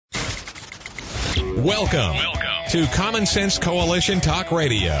Welcome to Common Sense Coalition Talk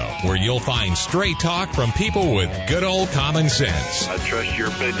Radio, where you'll find straight talk from people with good old common sense. I trust your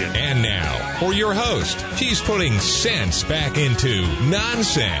opinion. And now, for your host, she's putting sense back into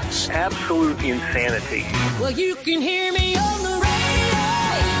nonsense. Absolute insanity. Well, you can hear me on the radio.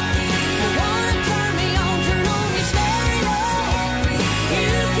 You wanna turn me on, turn on me stereo.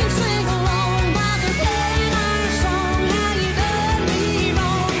 You can sing along while they're playing our song. How you done me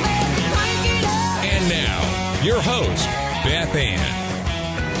wrong, baby, crank it up. And now, your host, Beth Ann.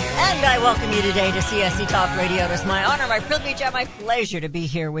 And I welcome you today to CSC Talk Radio. It is my honor, my privilege, and my pleasure to be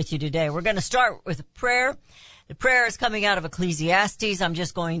here with you today. We're going to start with a prayer. The prayer is coming out of Ecclesiastes. I'm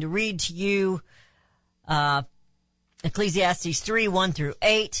just going to read to you Ecclesiastes 3, 1 through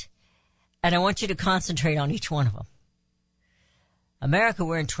 8, and I want you to concentrate on each one of them. America,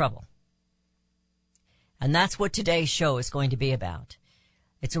 we're in trouble. And that's what today's show is going to be about.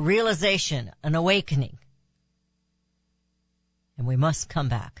 It's a realization, an awakening. And we must come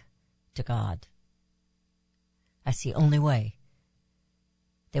back to God. That's the only way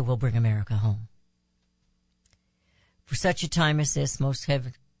that will bring America home. For such a time as this, most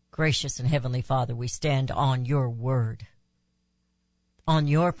gracious and heavenly Father, we stand on your word, on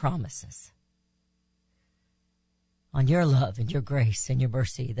your promises, on your love and your grace and your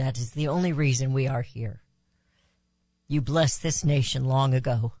mercy. That is the only reason we are here. You blessed this nation long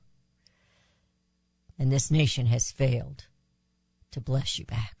ago, and this nation has failed to bless you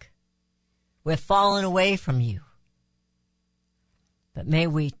back. We've fallen away from you, but may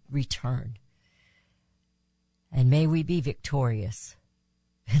we return, and may we be victorious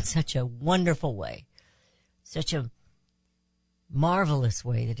in such a wonderful way, such a marvelous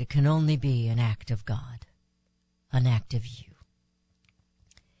way that it can only be an act of God, an act of you.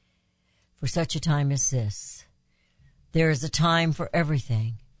 For such a time as this, there is a time for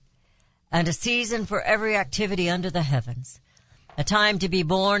everything, and a season for every activity under the heavens, a time to be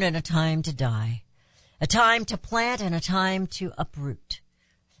born and a time to die, a time to plant and a time to uproot,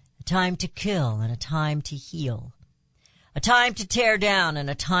 a time to kill and a time to heal, a time to tear down and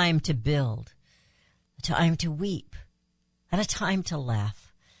a time to build, a time to weep and a time to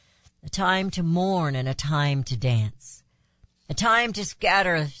laugh, a time to mourn and a time to dance, a time to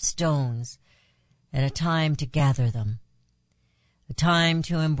scatter stones and a time to gather them, a time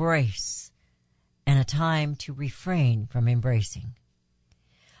to embrace and a time to refrain from embracing,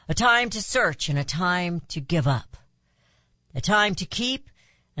 a time to search and a time to give up, a time to keep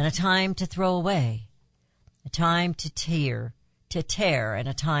and a time to throw away, a time to tear and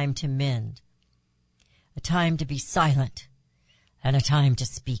a time to mend, a time to be silent and a time to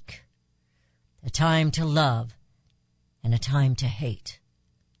speak, a time to love and a time to hate,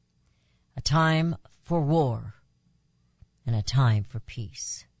 a time for war and a time for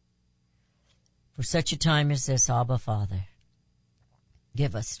peace. For such a time as this, Abba Father,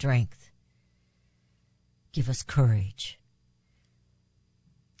 give us strength, give us courage,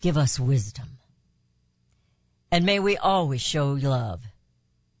 give us wisdom, and may we always show love,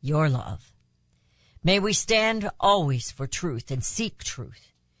 your love. May we stand always for truth and seek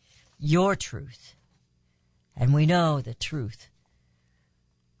truth, your truth, and we know the truth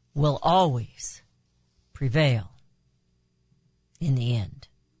will always prevail in the end.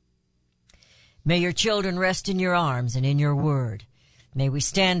 May your children rest in your arms and in your word. May we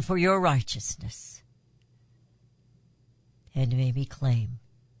stand for your righteousness. And may we claim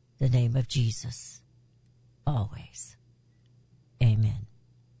the name of Jesus always. Amen.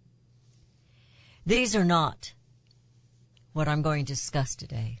 These are not what I'm going to discuss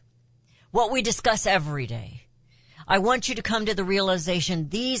today. What we discuss every day. I want you to come to the realization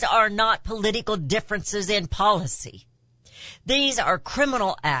these are not political differences in policy. These are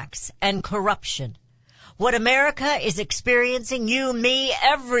criminal acts and corruption. What America is experiencing, you, me,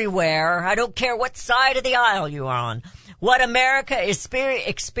 everywhere, I don't care what side of the aisle you are on, what America is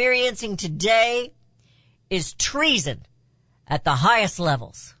experiencing today is treason at the highest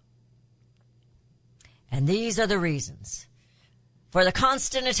levels. And these are the reasons for the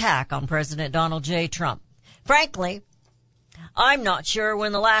constant attack on President Donald J. Trump. Frankly, I'm not sure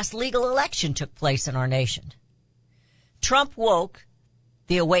when the last legal election took place in our nation. Trump woke,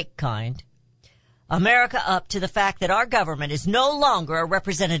 the awake kind, America up to the fact that our government is no longer a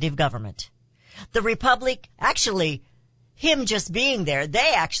representative government. The Republic, actually, him just being there,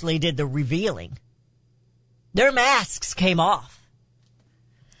 they actually did the revealing. Their masks came off.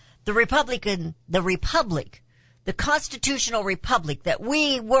 The republic, the constitutional republic that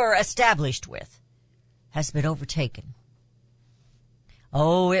we were established with, has been overtaken.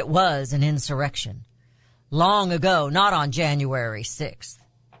 Oh, it was an insurrection. Long ago, not on January 6th.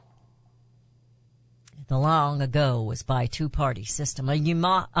 the long ago was by two-party system, a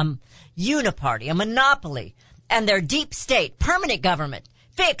uniparty, a monopoly, and their deep state, permanent government,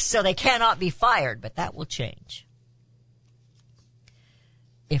 fixed so they cannot be fired. But that will change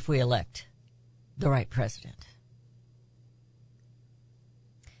if we elect the right president.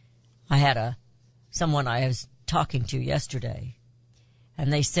 I had someone I was talking to yesterday,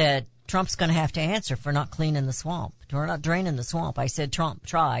 and they said, Trump's going to have to answer for not cleaning the swamp, or not draining the swamp. I said, Trump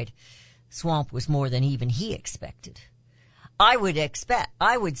tried. Swamp was more than even he expected. I would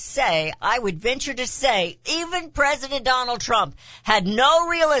venture to say, even President Donald Trump had no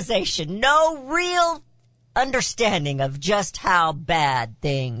realization, no real understanding of just how bad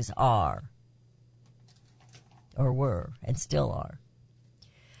things are. Or were, and still are.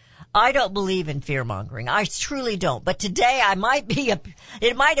 I don't believe in fear-mongering. I truly don't. But today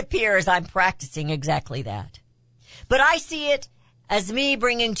it might appear as I'm practicing exactly that. But I see it as me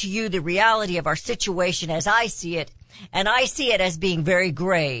bringing to you the reality of our situation as I see it, and I see it as being very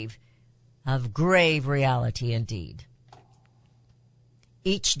grave, of grave reality indeed.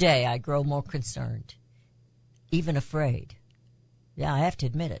 Each day I grow more concerned, even afraid. Yeah, I have to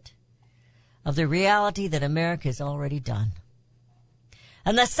admit it, of the reality that America has already done.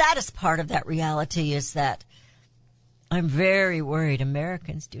 And the saddest part of that reality is that I'm very worried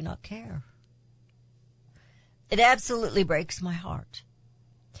Americans do not care. It absolutely breaks my heart.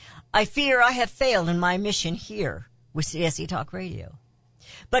 I fear I have failed in my mission here with CSC Talk Radio.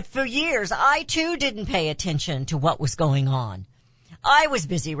 But for years, I too didn't pay attention to what was going on. I was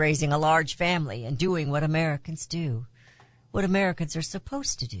busy raising a large family and doing what Americans do, what Americans are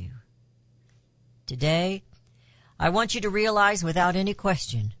supposed to do. Today, I want you to realize without any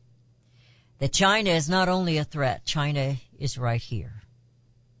question that China is not only a threat, China is right here.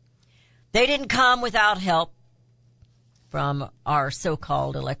 They didn't come without help from our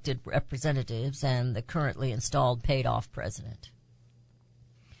so-called elected representatives and the currently installed paid-off president.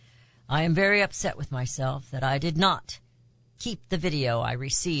 I am very upset with myself that I did not keep the video I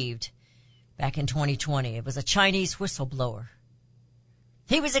received back in 2020. It was a Chinese whistleblower.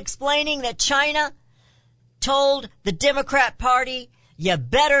 He was explaining that China told the Democrat Party, you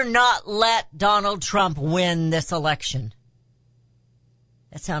better not let Donald Trump win this election.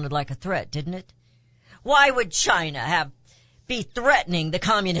 That sounded like a threat, didn't it? Why would China be threatening the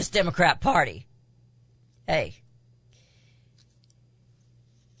Communist Democrat Party? Hey,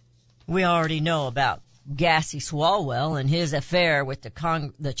 we already know about Gassy Swalwell and his affair with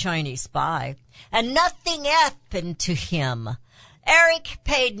the Chinese spy, and nothing happened to him. Eric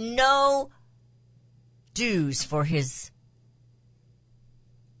paid no dues for his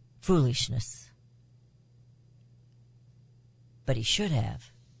foolishness. But he should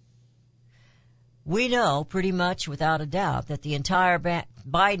have. We know pretty much without a doubt that the entire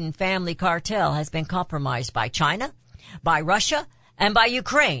Biden family cartel has been compromised by China, by Russia, and by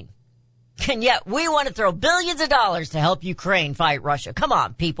Ukraine. And yet we want to throw billions of dollars to help Ukraine fight Russia. Come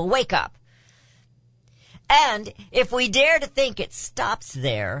on, people, wake up. And if we dare to think it stops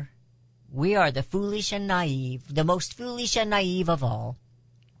there, we are the foolish and naive, the most foolish and naive of all.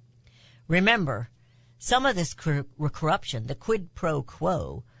 Remember, some of this corruption, the quid pro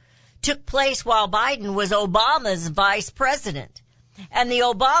quo, took place while Biden was Obama's vice president. And the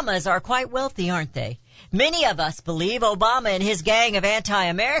Obamas are quite wealthy, aren't they? Many of us believe Obama and his gang of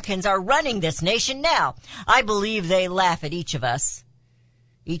anti-Americans are running this nation now. I believe they laugh at each of us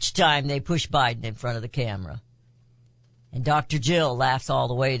each time they push Biden in front of the camera. And Dr. Jill laughs all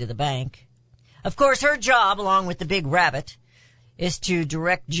the way to the bank. Of course, her job, along with the big rabbit, is to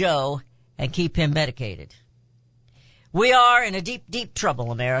direct Joe and keep him medicated. We are in a deep, deep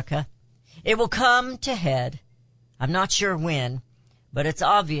trouble, America. It will come to head. I'm not sure when, but it's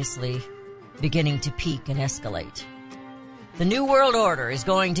obviously beginning to peak and escalate. The New World Order is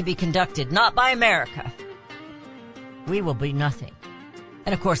going to be conducted not by America. We will be nothing.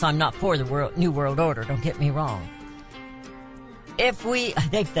 And of course, I'm not for the New World Order, don't get me wrong. I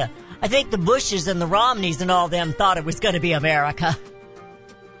think the Bushes and the Romneys and all them thought it was going to be America.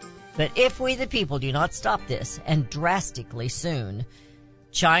 But if we, the people, do not stop this, and drastically soon,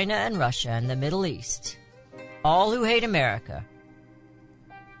 China and Russia and the Middle East, all who hate America,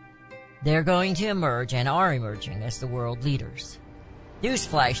 they're going to emerge and are emerging as the world leaders.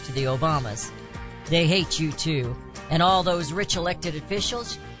 Newsflash to the Obamas. They hate you too. And all those rich elected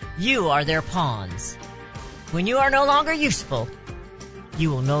officials, you are their pawns. When you are no longer useful, you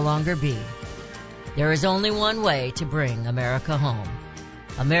will no longer be. There is only one way to bring America home.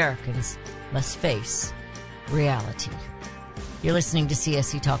 Americans must face reality. You're listening to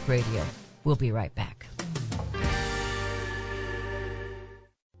CSC Talk Radio. We'll be right back.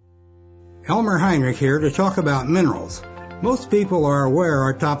 Elmer Heinrich here to talk about minerals. Most people are aware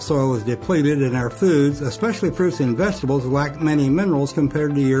our topsoil is depleted and our foods, especially fruits and vegetables, lack many minerals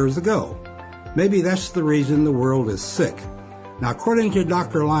compared to years ago. Maybe that's the reason the world is sick. Now, according to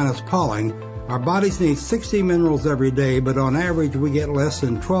Dr. Linus Pauling, our bodies need 60 minerals every day, but on average we get less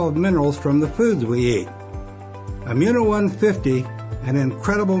than 12 minerals from the foods we eat. Immuno 150, an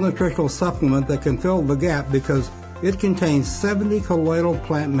incredible nutritional supplement that can fill the gap because it contains 70 colloidal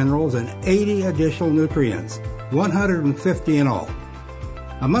plant minerals and 80 additional nutrients, 150 in all.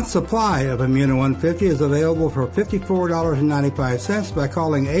 A month's supply of Immuno 150 is available for $54.95 by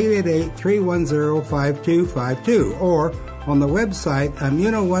calling 888-310-5252 or on the website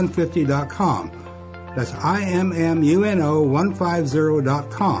immuno150.com. That's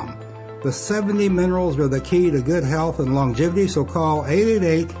IMMUNO150.com. The 70 minerals are the key to good health and longevity, so call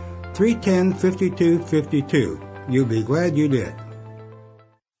 888-310-5252. You'll be glad you did.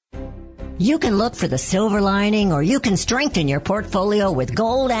 You can look for the silver lining, or you can strengthen your portfolio with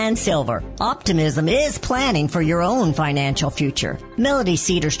gold and silver. Optimism is planning for your own financial future. Melody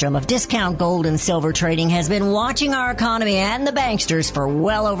Cedarstrom of Discount Gold and Silver Trading has been watching our economy and the banksters for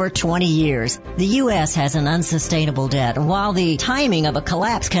well over 20 years. The U.S. has an unsustainable debt, and while the timing of a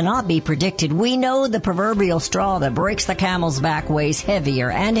collapse cannot be predicted, we know the proverbial straw that breaks the camel's back weighs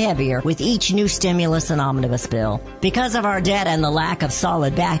heavier and heavier with each new stimulus and omnibus bill. Because of our debt and the lack of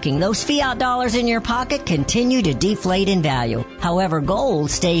solid backing, those fiat dollars in your pocket continue to deflate in value. However,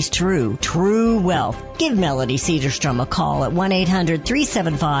 gold stays true wealth. Give Melody Cedarstrom a call at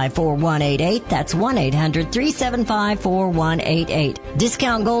 1-800-375-4188. That's 1-800-375-4188.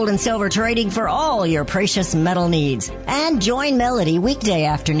 Discount Gold and Silver Trading for all your precious metal needs. And join Melody weekday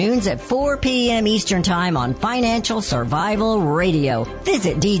afternoons at 4 p.m. Eastern Time on Financial Survival Radio.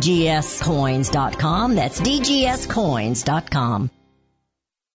 Visit dgscoins.com. That's dgscoins.com.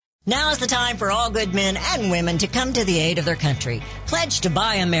 Now is the time for all good men and women to come to the aid of their country. Pledge to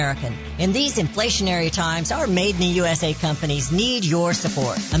buy American. In these inflationary times, our Made in the USA companies need your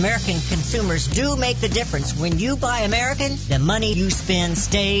support. American consumers do make the difference. When you buy American, the money you spend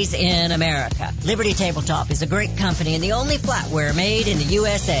stays in America. Liberty Tabletop is a great company and the only flatware made in the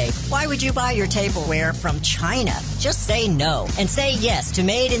USA. Why would you buy your tableware from China? Just say no and say yes to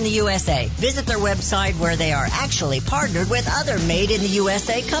Made in the USA. Visit their website where they are actually partnered with other Made in the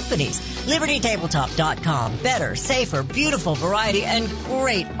USA companies. LibertyTabletop.com. Better, safer, beautiful variety, and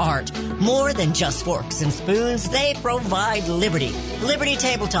great art. More than just forks and spoons, they provide liberty.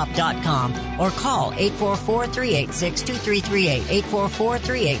 LibertyTabletop.com or call 844-386-2338.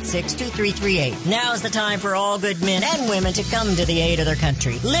 844-386-2338. Now is the time for all good men and women to come to the aid of their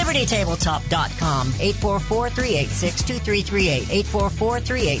country. LibertyTabletop.com. 844-386-2338.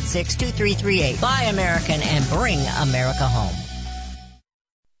 844-386-2338. Buy American and bring America home.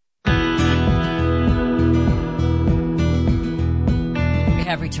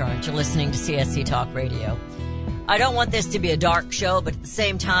 Have returned. You're listening to CSC Talk Radio. I don't want this to be a dark show, but at the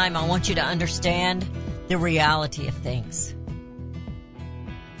same time, I want you to understand the reality of things.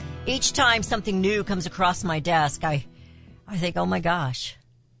 Each time something new comes across my desk, I think, oh my gosh.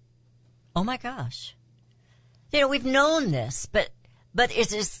 Oh my gosh. You know, we've known this, but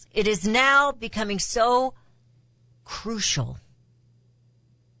it is now becoming so crucial,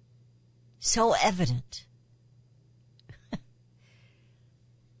 so evident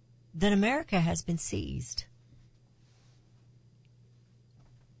that America has been seized.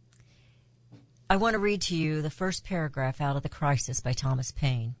 I want to read to you the first paragraph out of The Crisis by Thomas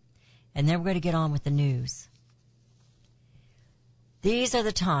Paine, and then we're going to get on with the news. These are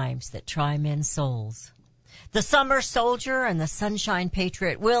the times that try men's souls. The summer soldier and the sunshine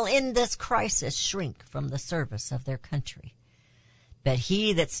patriot will in this crisis shrink from the service of their country. But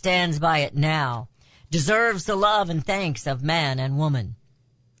he that stands by it now deserves the love and thanks of man and woman.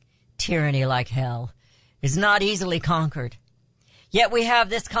 Tyranny, like hell, is not easily conquered. Yet we have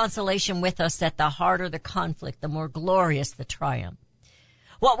this consolation with us, that the harder the conflict, the more glorious the triumph.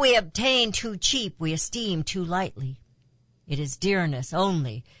 What we obtain too cheap, we esteem too lightly. It is dearness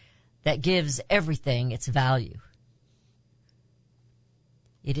only that gives everything its value.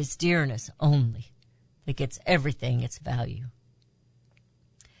 It is dearness only that gets everything its value.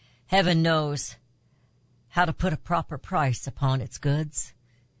 Heaven knows how to put a proper price upon its goods.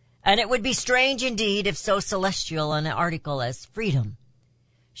 And it would be strange indeed if so celestial an article as freedom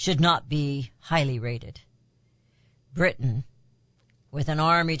should not be highly rated. Britain, with an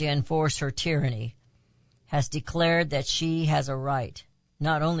army to enforce her tyranny, has declared that she has a right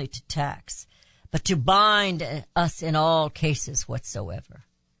not only to tax, but to bind us in all cases whatsoever.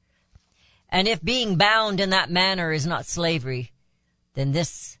 And if being bound in that manner is not slavery, then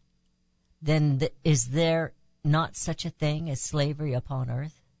this then is there not such a thing as slavery upon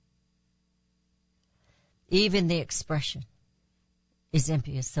earth? Even the expression is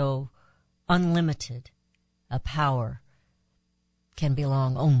impious, so unlimited a power can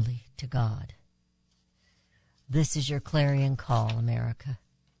belong only to God. This is your clarion call, America.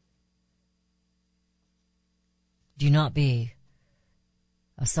 Do not be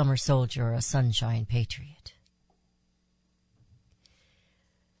a summer soldier or a sunshine patriot.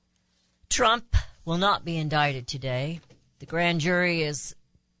 Trump will not be indicted today. The grand jury is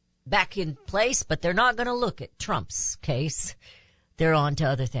back in place, but they're not going to look at Trump's case. They're on to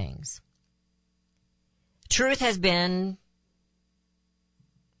other things. Truth has been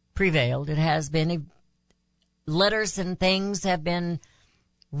prevailed. It has been, letters and things have been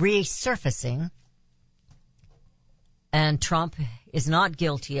resurfacing, and Trump is not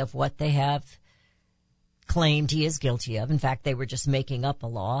guilty of what they have claimed he is guilty of. In fact, they were just making up a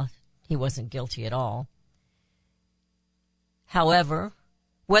law. He wasn't guilty at all. However,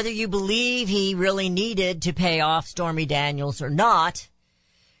 whether you believe he really needed to pay off Stormy Daniels or not,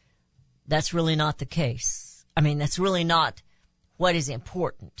 that's really not the case. I mean, that's really not what is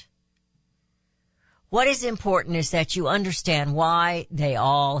important. What is important is that you understand why they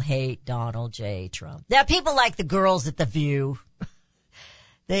all hate Donald J. Trump. Now, people like the girls at The View,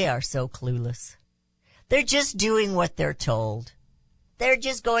 they are so clueless. They're just doing what they're told. They're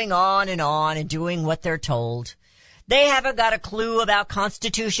just going on and doing what they're told. They haven't got a clue about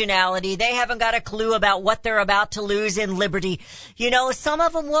constitutionality. They haven't got a clue about what they're about to lose in liberty. You know, some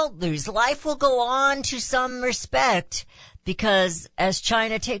of them won't lose. Life will go on to some respect because as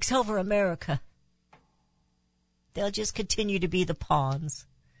China takes over America, they'll just continue to be the pawns.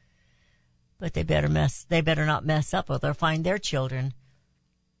 But they better not mess up or they'll find their children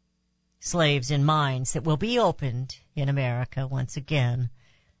slaves in mines that will be opened in America once again,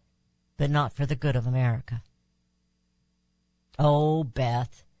 but not for the good of America. Oh,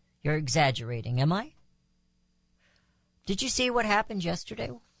 Beth, you're exaggerating, am I? Did you see what happened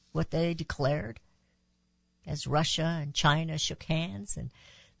yesterday? What they declared? As Russia and China shook hands and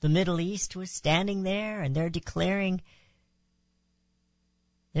the Middle East was standing there and they're declaring,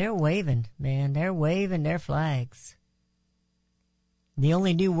 they're waving, man, they're waving their flags. The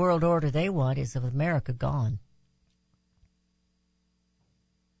only new world order they want is of America gone.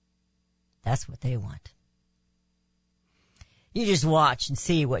 That's what they want. You just watch and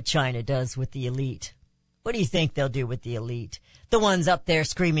see what China does with the elite. What do you think they'll do with the elite? The ones up there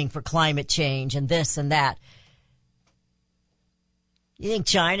screaming for climate change and this and that. You think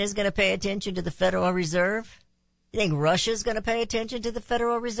China's going to pay attention to the Federal Reserve? You think Russia's going to pay attention to the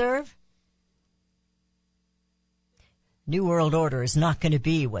Federal Reserve? New World Order is not going to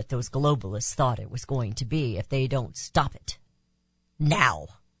be what those globalists thought it was going to be if they don't stop it now.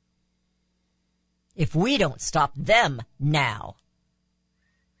 If we don't stop them now.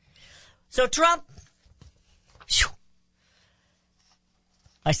 So Trump,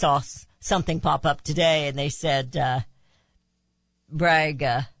 I saw something pop up today and they said, Bragg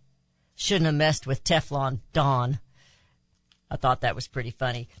shouldn't have messed with Teflon Don. I thought that was pretty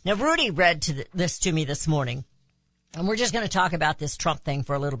funny. Now, Rudy read this to me this morning, and we're just going to talk about this Trump thing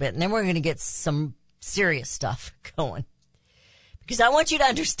for a little bit, and then we're going to get some serious stuff going. Because I want you to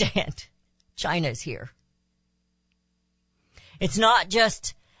understand, China's here. It's not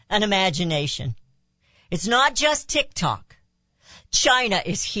just an imagination. It's not just TikTok. China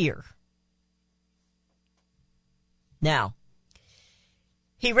is here. Now,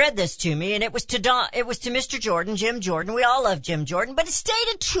 he read this to me, and it was to Mr. Jordan, Jim Jordan. We all love Jim Jordan, but it's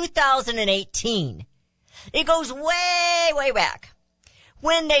dated 2018. It goes way, way back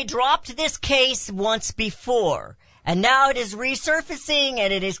when they dropped this case once before, and now it is resurfacing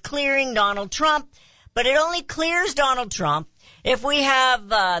and it is clearing Donald Trump, but it only clears Donald Trump if we have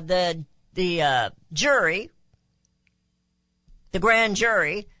the jury, the grand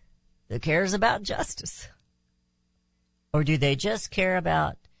jury, that cares about justice. Or do they just care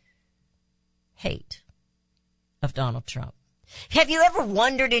about hate of Donald Trump? Have you ever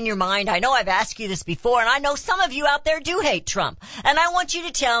wondered in your mind, I know I've asked you this before, and I know some of you out there do hate Trump, and I want you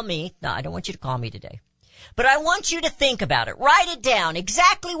to tell me, no, I don't want you to call me today, but I want you to think about it. Write it down,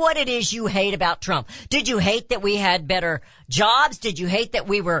 exactly what it is you hate about Trump. Did you hate that we had better jobs? Did you hate that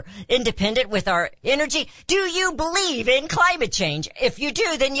we were independent with our energy? Do you believe in climate change? If you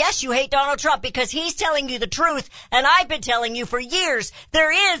do, then yes, you hate Donald Trump because he's telling you the truth, and I've been telling you for years,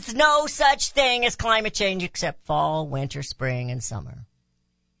 there is no such thing as climate change except fall, winter, spring, and summer.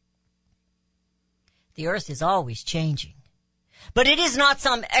 The earth is always changing, but it is not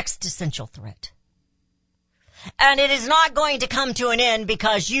some existential threat. And it is not going to come to an end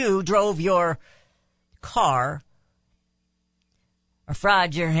because you drove your car or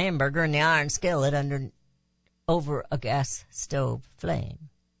fried your hamburger in the iron skillet over a gas stove flame.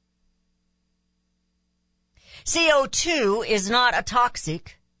 CO2 is not a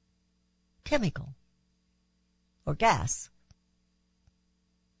toxic chemical or gas.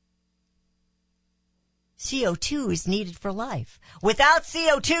 CO2 is needed for life. Without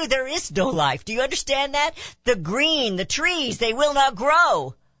CO2, there is no life. Do you understand that? The green, the trees, they will not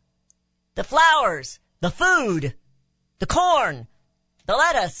grow. The flowers, the food, the corn, the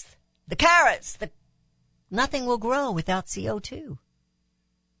lettuce, the carrots, nothing will grow without CO2.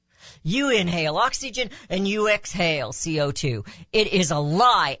 You inhale oxygen and you exhale CO2. It is a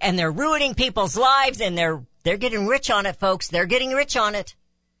lie, and they're ruining people's lives, and they're getting rich on it, folks. They're getting rich on it.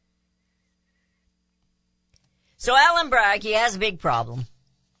 So Alan Bragg, he has a big problem.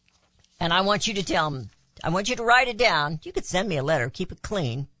 And I want you to tell him, I want you to write it down. You could send me a letter, keep it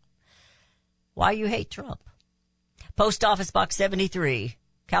clean. Why you hate Trump. Post Office Box 73,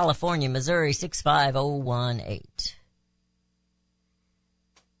 California, Missouri 65018.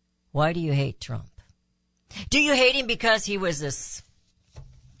 Why do you hate Trump? Do you hate him because he was this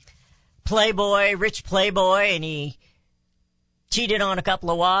playboy, rich playboy, and he cheated on a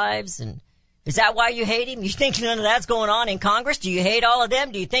couple of wives? And is that why you hate him? You think none of that's going on in Congress? Do you hate all of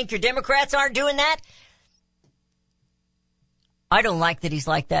them? Do you think your Democrats aren't doing that? I don't like that he's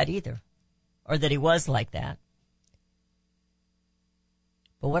like that either, or that he was like that.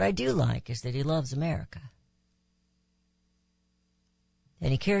 But what I do like is that he loves America.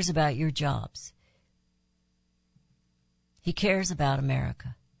 And he cares about your jobs. He cares about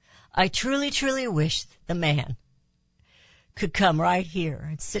America. I truly, truly wish the man could come right here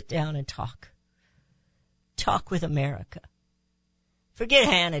and sit down and talk. Talk with America. Forget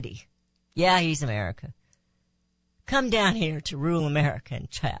Hannity. Yeah, he's America. Come down here to rule America and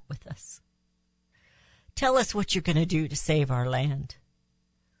chat with us. Tell us what you're going to do to save our land.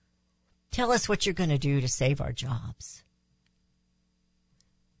 Tell us what you're going to do to save our jobs.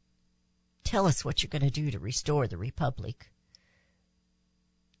 Tell us what you're going to do to restore the republic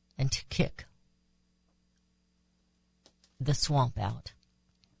and to kick the swamp out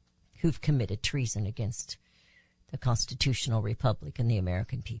who've committed treason against the constitutional republic and the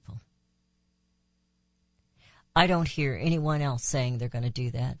American people. I don't hear anyone else saying they're going to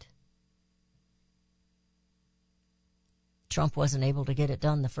do that. Trump wasn't able to get it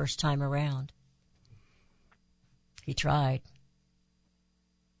done the first time around. He tried.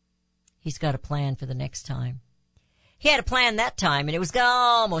 He's got a plan for the next time. He had a plan that time, and it was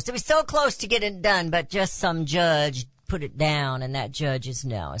so close to getting it done, but just some judge put it down, and that judge is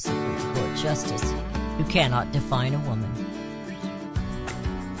now a Supreme Court justice who cannot define a woman.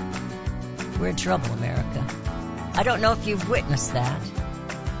 We're in trouble, America. I don't know if you've witnessed that,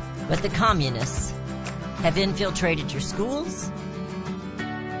 but the communists have infiltrated your schools,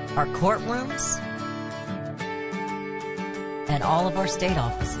 our courtrooms, and all of our state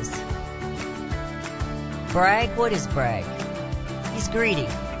offices. Bragg? What is Bragg? He's greedy.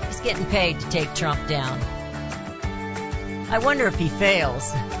 He's getting paid to take Trump down. I wonder if he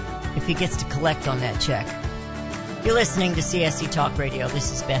fails, if he gets to collect on that check. You're listening to CSC Talk Radio.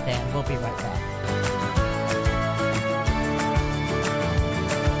 This is Beth Ann. We'll be right back.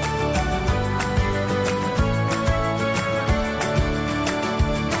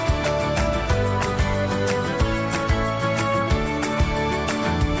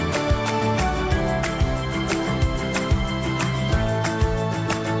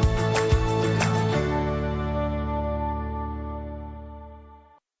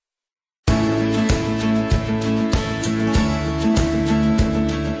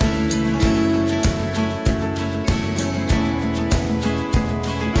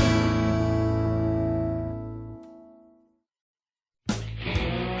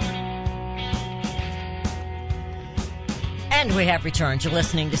 And we have returned. You're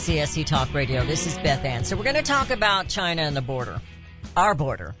listening to CSC Talk Radio. This is Beth Ann. So we're going to talk about China and the border. Our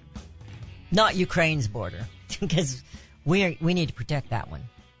border. Not Ukraine's border. Because we need to protect that one.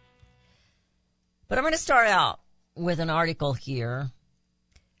 But I'm going to start out with an article here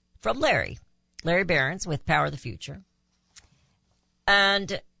from Larry Behrens with Power of the Future.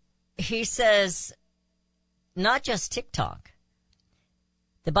 And he says, not just TikTok.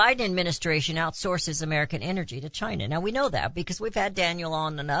 The Biden administration outsources American energy to China. Now, we know that because we've had Daniel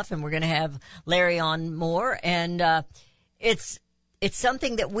on enough, and we're going to have Larry on more. And it's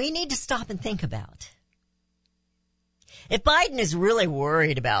something that we need to stop and think about. If Biden is really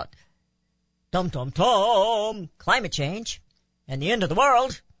worried about climate change and the end of the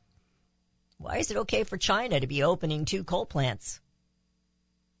world, Why is it okay for China to be opening 2 coal plants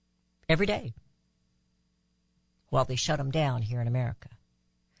every day while they shut them down here in America?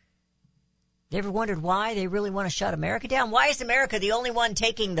 You ever wondered why they really want to shut America down? Why is America the only one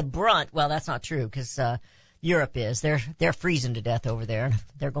taking the brunt? Well, that's not true, because Europe is. They're freezing to death over there, and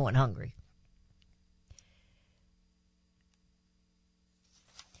they're going hungry.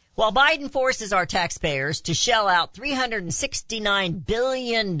 While Biden forces our taxpayers to shell out $369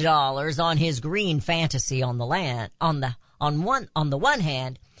 billion on his green fantasy on the land, on the one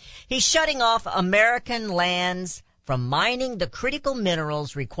hand, he's shutting off American lands from mining the critical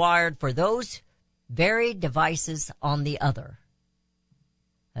minerals required for those very devices on the other.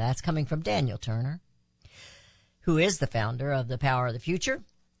 That's coming from Daniel Turner, who is the founder of the Power of the Future.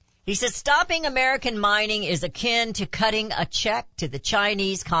 He says stopping American mining is akin to cutting a check to the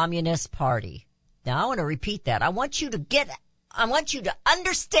Chinese Communist Party. Now I want to repeat that. I want you to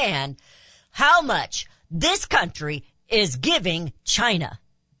understand how much this country is giving China.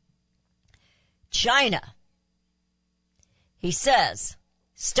 China. He says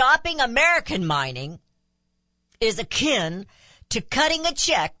stopping American mining is akin to cutting a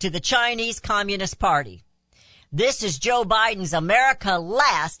check to the Chinese Communist Party. This is Joe Biden's America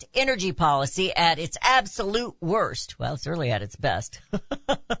Last energy policy at its absolute worst. Well, it's really at its best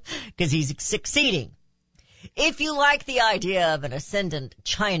because he's succeeding. If you like the idea of an ascendant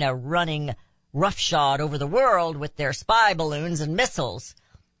China running roughshod over the world with their spy balloons and missiles,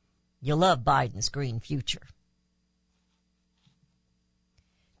 you'll love Biden's green future.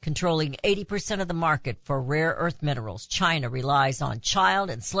 Controlling 80% of the market for rare earth minerals, China relies on child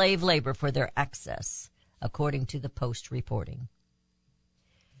and slave labor for their access, according to the Post reporting.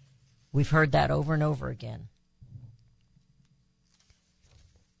 We've heard that over and over again.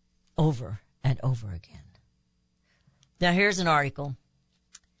 Over and over again. Now here's an article,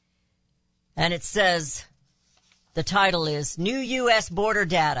 and it says, the title is New U.S. Border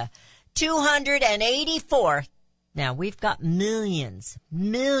Data, 284. Now we've got millions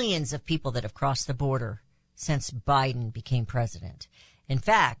of people that have crossed the border since Biden became president. In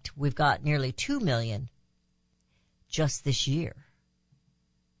fact, we've got nearly 2 million just this year.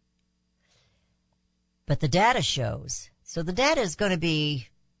 But the data shows, so the data is going to be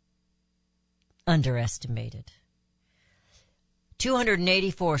underestimated.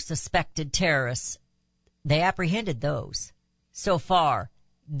 284 suspected terrorists, they apprehended those so far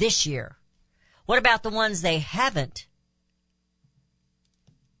this year. What about the ones they haven't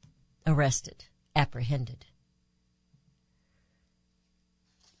arrested, apprehended?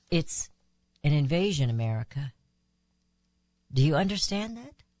 It's an invasion, America. Do you understand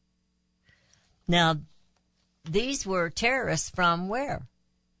that? Now, these were terrorists from where?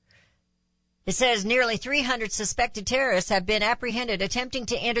 It says nearly 300 suspected terrorists have been apprehended attempting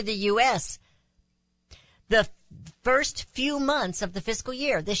to enter the U.S. the first few months of the fiscal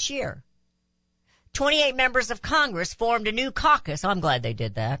year, this year. 28 members of Congress formed a new caucus, I'm glad they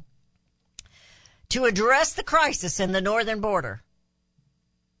did that, to address the crisis in the northern border,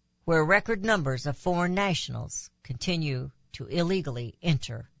 where record numbers of foreign nationals continue to illegally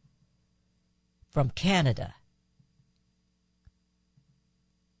enter from Canada.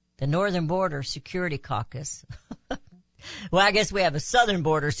 The Northern Border Security Caucus. Well, I guess we have a Southern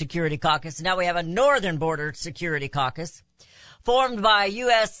Border Security Caucus, and now we have a Northern Border Security Caucus, formed by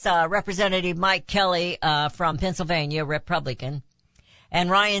U.S. Representative Mike Kelly from Pennsylvania, Republican,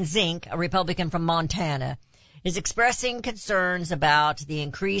 and Ryan Zink, a Republican from Montana, is expressing concerns about the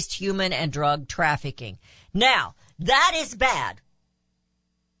increased human and drug trafficking. Now, that is bad.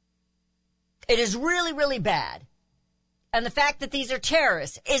 It is really, really bad. And the fact that these are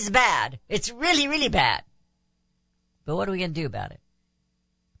terrorists is bad. It's really, really bad. But what are we going to do about it?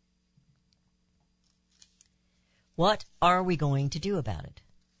 What are we going to do about it?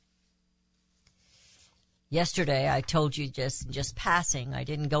 Yesterday, I told you just passing, I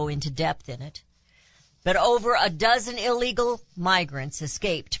didn't go into depth in it, but over a dozen illegal migrants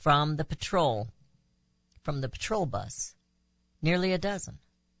escaped from the patrol bus. Nearly a dozen.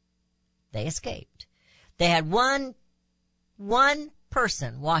 They escaped. They had one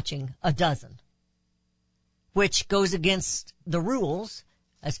person watching a dozen, which goes against the rules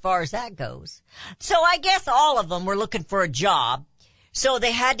as far as that goes. So I guess all of them were looking for a job, so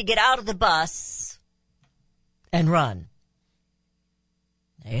they had to get out of the bus and run.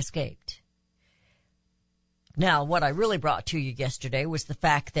 They escaped. Now, what I really brought to you yesterday was the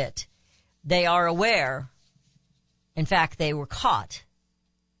fact that they are aware, in fact, they were caught.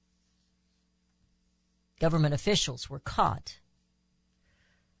 Government officials were caught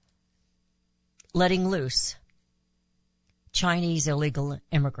letting loose Chinese illegal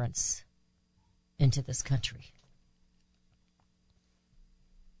immigrants into this country.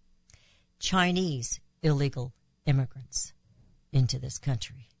 Chinese illegal immigrants into this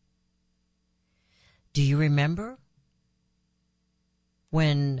country. Do you remember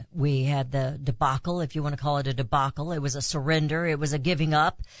when we had the debacle, if you want to call it a debacle? It was a surrender. It was a giving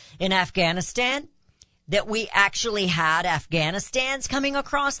up in Afghanistan, that we actually had Afghanistans coming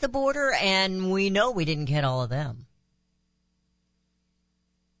across the border, and we know we didn't get all of them.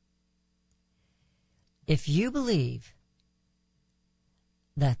 If you believe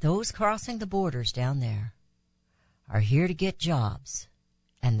that those crossing the borders down there are here to get jobs,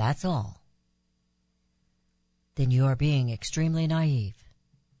 and that's all, then you are being extremely naive.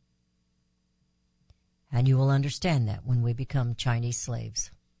 And you will understand that when we become Chinese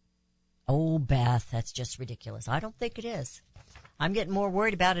slaves. Oh, Beth, that's just ridiculous. I don't think it is. I'm getting more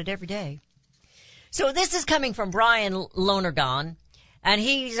worried about it every day. So this is coming from Brian Lonergan, and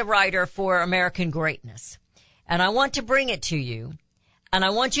he's a writer for American Greatness. And I want to bring it to you, and I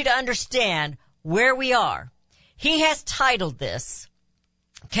want you to understand where we are. He has titled this,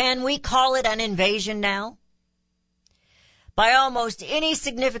 "Can we call it an invasion now?" By almost any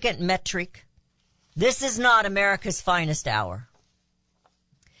significant metric, this is not America's finest hour.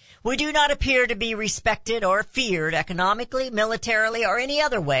 We do not appear to be respected or feared economically, militarily, or any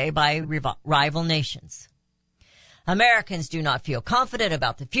other way by rival nations. Americans do not feel confident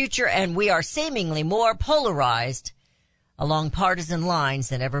about the future, and we are seemingly more polarized along partisan lines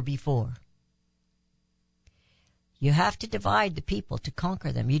than ever before. You have to divide the people to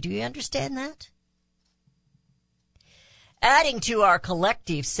conquer them. Do you understand that? Adding to our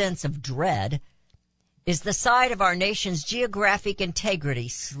collective sense of dread is the side of our nation's geographic integrity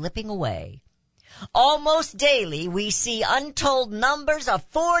slipping away. Almost daily, we see untold numbers of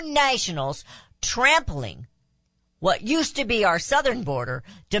foreign nationals trampling what used to be our southern border,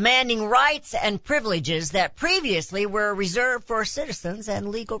 demanding rights and privileges that previously were reserved for citizens and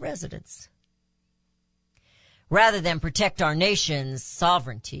legal residents. Rather than protect our nation's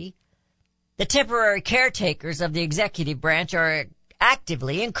sovereignty, the temporary caretakers of the executive branch are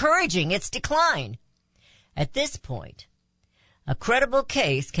actively encouraging its decline. At this point, a credible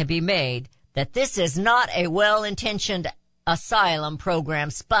case can be made that this is not a well-intentioned asylum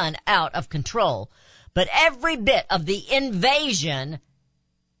program spun out of control, but every bit of the invasion,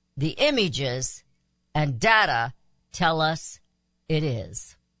 the images and data tell us it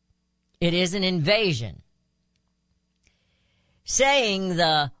is. It is an invasion. Saying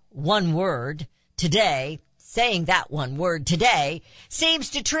that one word today seems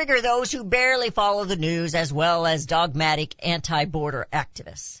to trigger those who barely follow the news as well as dogmatic anti-border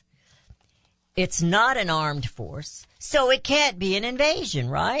activists. It's not an armed force, so it can't be an invasion,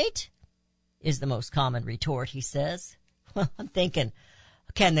 right? Is the most common retort, he says. Well, I'm thinking,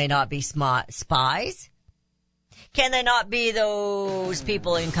 can they not be spies? Can they not be those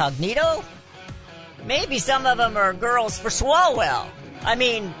people incognito? Maybe some of them are girls for Swalwell. I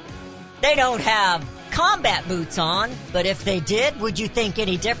mean, they don't have combat boots on, but if they did, would you think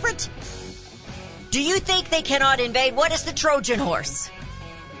any different? Do you think they cannot invade? What is the Trojan horse?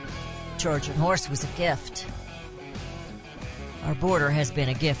 Trojan horse was a gift. Our border has been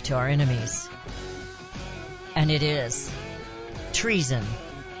a gift to our enemies. And it is treason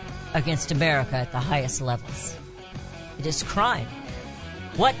against America at the highest levels. It is crime.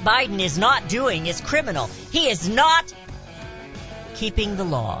 What Biden is not doing is criminal. He is not keeping the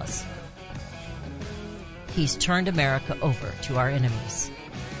laws. He's turned America over to our enemies.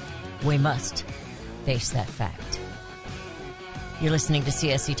 We must face that fact. You're listening to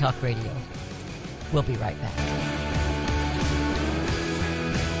CSC Talk Radio. We'll be right back.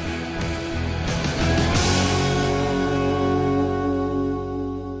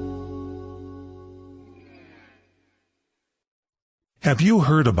 Have you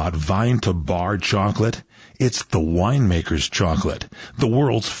heard about vine to bar chocolate? It's the winemaker's chocolate, the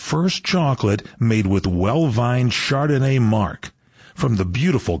world's first chocolate made with well-vined Chardonnay marc from the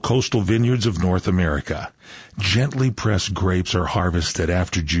beautiful coastal vineyards of North America. Gently pressed grapes are harvested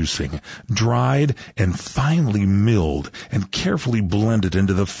after juicing, dried and finely milled and carefully blended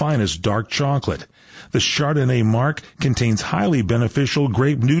into the finest dark chocolate. The Chardonnay marc contains highly beneficial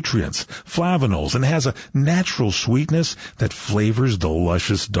grape nutrients, flavonols, and has a natural sweetness that flavors the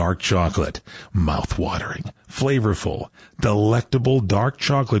luscious dark chocolate. Mouth-watering, flavorful, delectable dark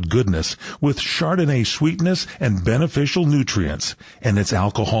chocolate goodness with Chardonnay sweetness and beneficial nutrients. And it's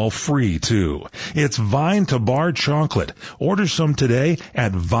alcohol-free, too. It's Vine to Bar chocolate. Order some today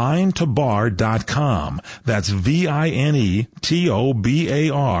at vinetobar.com. That's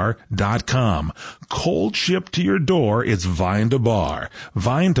VINETOBAR.com. Cold shipped to your door, it's Vine to Bar.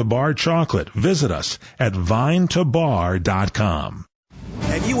 Vine to Bar chocolate. Visit us at vinetobar.com.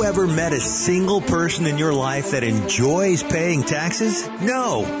 Have you ever met a single person in your life that enjoys paying taxes?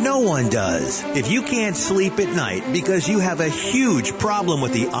 No one does. If you can't sleep at night because you have a huge problem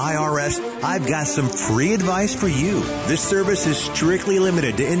with the IRS, I've got some free advice for you. This service is strictly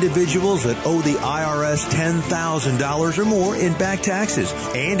limited to individuals that owe the IRS $10,000 or more in back taxes.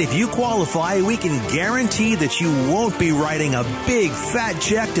 And if you qualify, we can guarantee that you won't be writing a big fat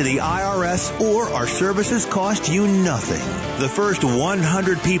check to the IRS, or our services cost you nothing. The first 100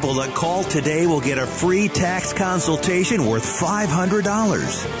 people that call today will get a free tax consultation worth $500.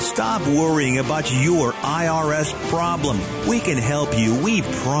 Stop worrying about your IRS problem. We can help you, we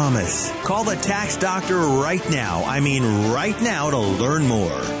promise. Call the tax doctor right now. I mean right now, to learn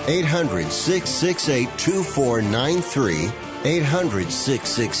more. 800-668-2493.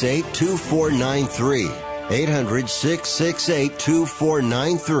 800-668-2493.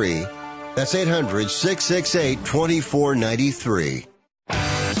 800-668-2493. That's 800-668-2493.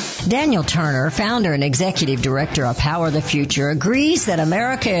 Daniel Turner, founder and executive director of Power the Future, agrees that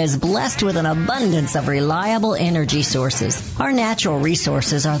America is blessed with an abundance of reliable energy sources. Our natural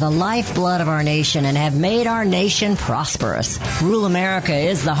resources are the lifeblood of our nation and have made our nation prosperous. Rural America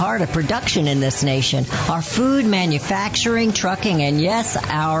is the heart of production in this nation. Our food, manufacturing, trucking, and yes,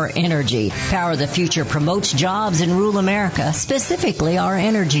 our energy. Power the Future promotes jobs in rural America, specifically our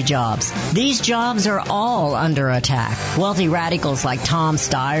energy jobs. These jobs are all under attack. Wealthy radicals like Tom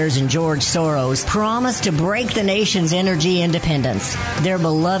Stiers and George Soros promise to break the nation's energy independence. Their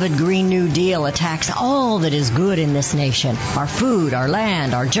beloved Green New Deal attacks all that is good in this nation. Our food, our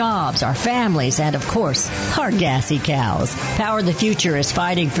land, our jobs, our families, and of course, our gassy cows. Power the Future is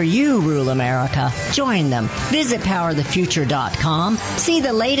fighting for you, rural America. Join them. Visit PowerTheFuture.com. See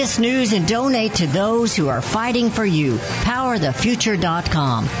the latest news and donate to those who are fighting for you.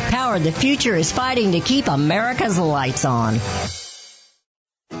 PowerTheFuture.com. Power the Future is fighting to keep America's lights on.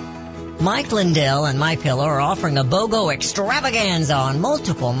 Mike Lindell and MyPillow are offering a BOGO extravaganza on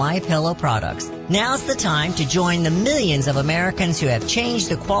multiple MyPillow products. Now's the time to join the millions of Americans who have changed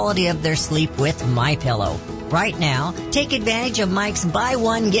the quality of their sleep with MyPillow. Right now, take advantage of Mike's buy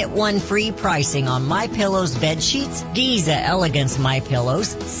one, get one free pricing on MyPillow's bed sheets, Giza Elegance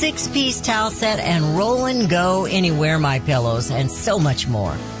MyPillows, 6-piece towel set, and Roll and Go Anywhere MyPillows, and so much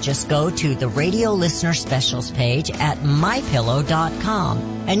more. Just go to the radio listener specials page at MyPillow.com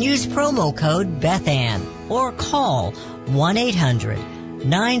and use promo code Beth Ann or call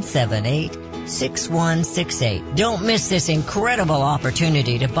 1-800-978-6168. Don't miss this incredible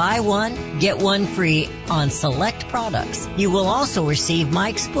opportunity to buy one, get one free on select products. You will also receive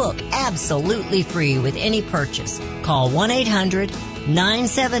Mike's book absolutely free with any purchase. Call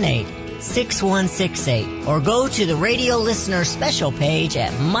 1-800-978-6168 or go to the radio listener special page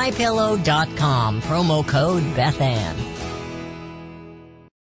at MyPillow.com. Promo code Beth Ann.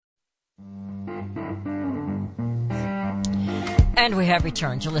 And we have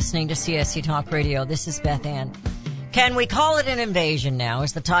returned. You're listening to CSC Talk Radio. This is Beth Ann. Can we call it an invasion now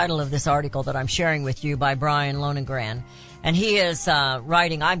is the title of this article that I'm sharing with you by Brian Lonegren. And he is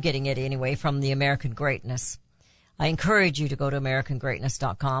writing, I'm getting it anyway, from the American Greatness. I encourage you to go to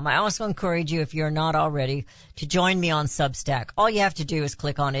AmericanGreatness.com. I also encourage you, if you're not already, to join me on Substack. All you have to do is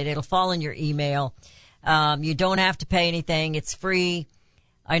click on it. It'll fall in your email. You don't have to pay anything. It's free.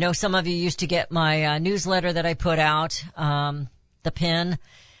 I know some of you used to get my newsletter that I put out, the pin.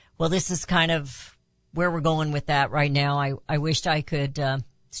 Well, this is kind of where we're going with that right now. I wished I could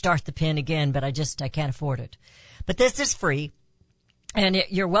start the pin again, but I can't afford it. But this is free, and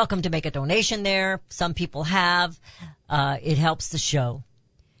you're welcome to make a donation there. Some people have. It helps the show.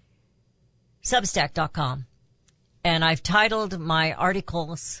 Substack.com. And I've titled my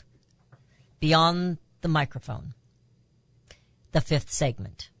articles Beyond the Microphone, the fifth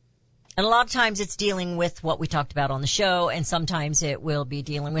segment. And a lot of times it's dealing with what we talked about on the show, and sometimes it will be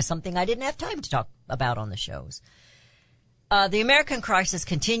dealing with something I didn't have time to talk about on the shows. The American Crisis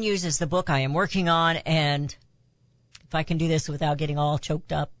Continues is the book I am working on, and if I can do this without getting all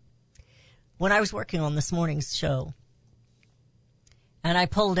choked up. When I was working on this morning's show, and I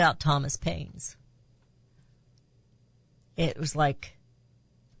pulled out Thomas Paine's, it was like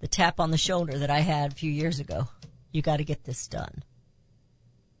the tap on the shoulder that I had a few years ago. You got to get this done.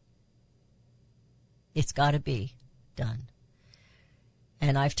 It's got to be done.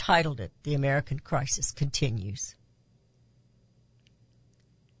 And I've titled it, The American Crisis Continues.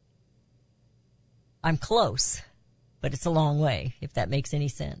 I'm close, but it's a long way, if that makes any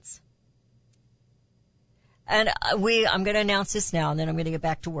sense. And I'm going to announce this now, and then I'm going to get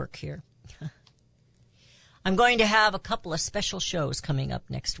back to work here. I'm going to have a couple of special shows coming up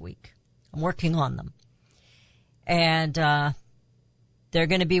next week. I'm working on them. And they're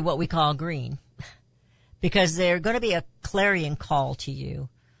going to be what we call green, because they're going to be a clarion call to you,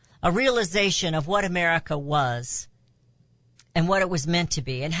 a realization of what America was and what it was meant to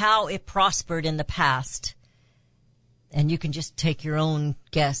be and how it prospered in the past. And you can just take your own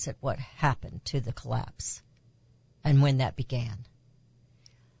guess at what happened to the collapse and when that began.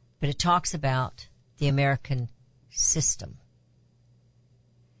 But it talks about the American system.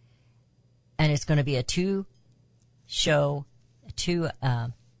 And it's going to be a two-day show. It's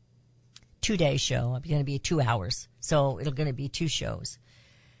going to be 2 hours. So it's going to be 2 shows.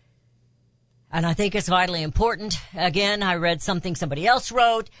 And I think it's vitally important. Again, I read something somebody else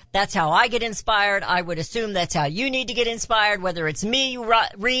wrote. That's how I get inspired. I would assume that's how you need to get inspired, whether it's me you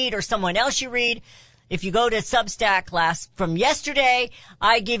read or someone else you read. If you go to Substack from yesterday,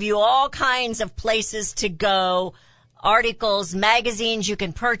 I give you all kinds of places to go, articles, magazines you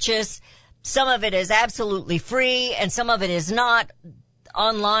can purchase. Some of it is absolutely free, and some of it is not.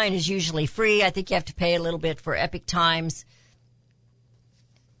 Online is usually free. I think you have to pay a little bit for Epic Times.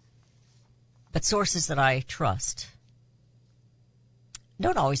 But sources that I trust.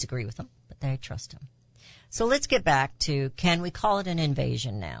 Don't always agree with them, but I trust them. So let's get back to, can we call it an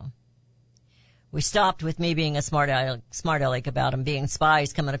invasion now? We stopped with me being a smart aleck about them being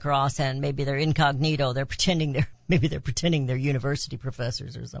spies coming across, and maybe they're incognito. They're pretending they're university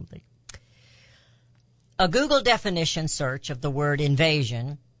professors or something. A Google definition search of the word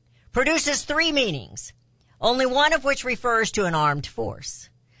invasion produces 3 meanings, only one of which refers to an armed force.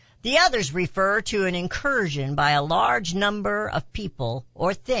 The others refer to an incursion by a large number of people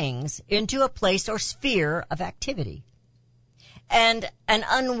or things into a place or sphere of activity, and an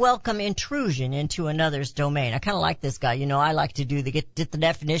unwelcome intrusion into another's domain. I kind of like this guy. You know, I like to get the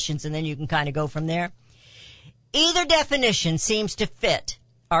definitions, and then you can kind of go from there. Either definition seems to fit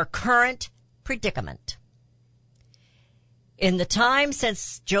our current predicament. In the time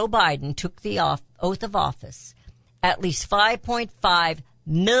since Joe Biden took the oath of office, at least 5.5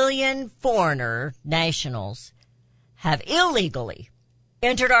 million foreigner nationals have illegally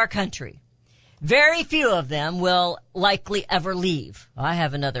entered our country. Very few of them will likely ever leave. I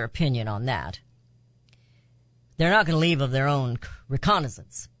have another opinion on that. They're not going to leave of their own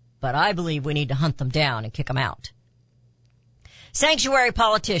reconnaissance, but I believe we need to hunt them down and kick them out. Sanctuary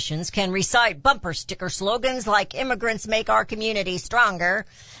politicians can recite bumper sticker slogans like immigrants make our community stronger,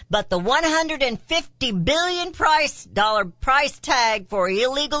 but the $150 billion price tag for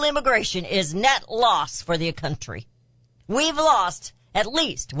illegal immigration is net loss for the country. We've lost at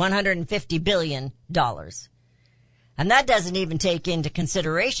least $150 billion. And that doesn't even take into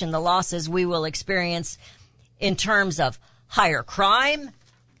consideration the losses we will experience in terms of higher crime,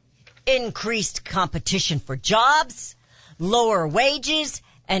 increased competition for jobs, lower wages,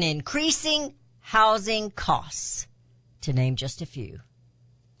 and increasing housing costs, to name just a few.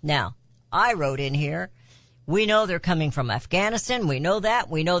 Now, I wrote in here, we know they're coming from Afghanistan. We know that.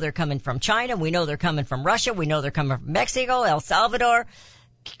 We know they're coming from China. We know they're coming from Russia. We know they're coming from Mexico, El Salvador.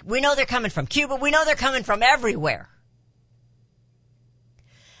 We know they're coming from Cuba. We know they're coming from everywhere.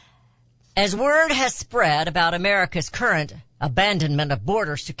 As word has spread about America's current abandonment of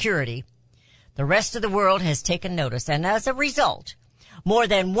border security, the rest of the world has taken notice, and as a result, more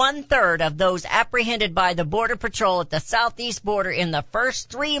than 1/3 of those apprehended by the Border Patrol at the southeast border in the first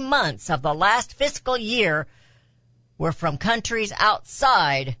 3 months of the last fiscal year were from countries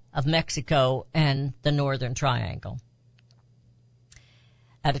outside of Mexico and the Northern Triangle.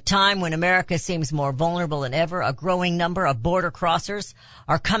 At a time when America seems more vulnerable than ever, a growing number of border crossers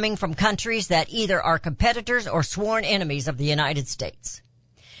are coming from countries that either are competitors or sworn enemies of the United States.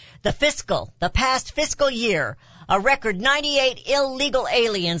 The past fiscal year, a record 98 illegal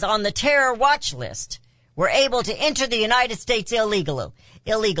aliens on the terror watch list were able to enter the United States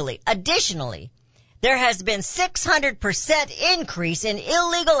illegally. Additionally, there has been 600% increase in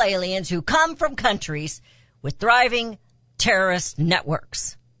illegal aliens who come from countries with thriving terrorist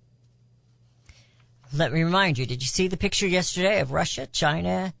networks. Let me remind you, did you see the picture yesterday of Russia,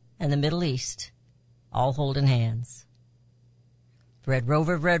 China, and the Middle East all holding hands? Red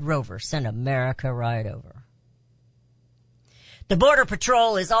Rover, send America right over. The Border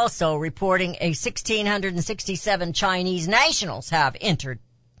Patrol is also reporting 1,667 Chinese nationals have entered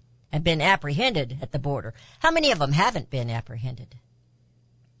and been apprehended at the border. How many of them haven't been apprehended?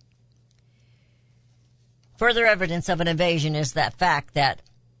 Further evidence of an invasion is that fact that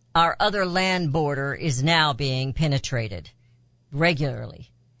our other land border is now being penetrated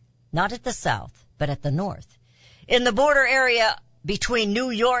regularly. Not at the south, but at the north. In the border area between New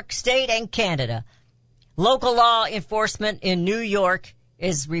York State and Canada, local law enforcement in New York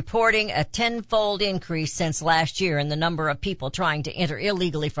is reporting a 10-fold increase since last year in the number of people trying to enter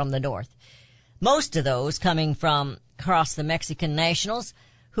illegally from the north. Most of those coming from across the Mexican nationals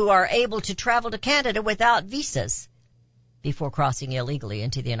who are able to travel to Canada without visas before crossing illegally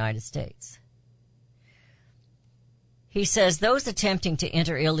into the United States. He says those attempting to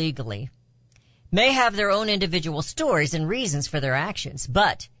enter illegally may have their own individual stories and reasons for their actions,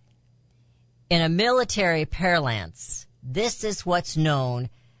 but in a military parlance, this is what's known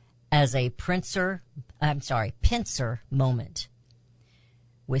as a pincer moment.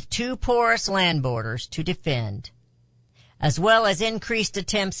 With two porous land borders to defend, as well as increased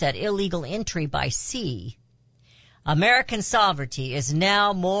attempts at illegal entry by sea, American sovereignty is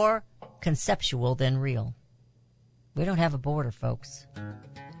now more conceptual than real. We don't have a border, folks.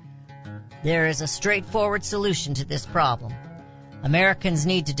 There is a straightforward solution to this problem. Americans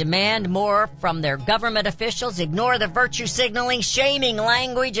need to demand more from their government officials, ignore the virtue signaling, shaming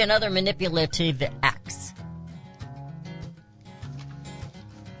language, and other manipulative acts.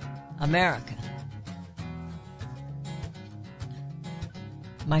 America.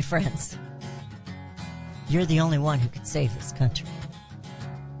 My friends, you're the only one who can save this country.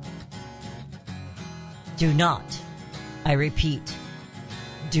 Do not, I repeat,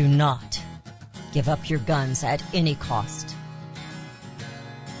 do not give up your guns at any cost.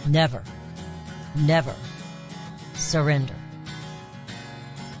 Never, never surrender.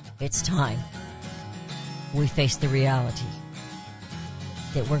 It's time we face the reality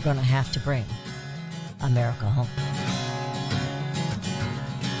that we're going to have to bring America home.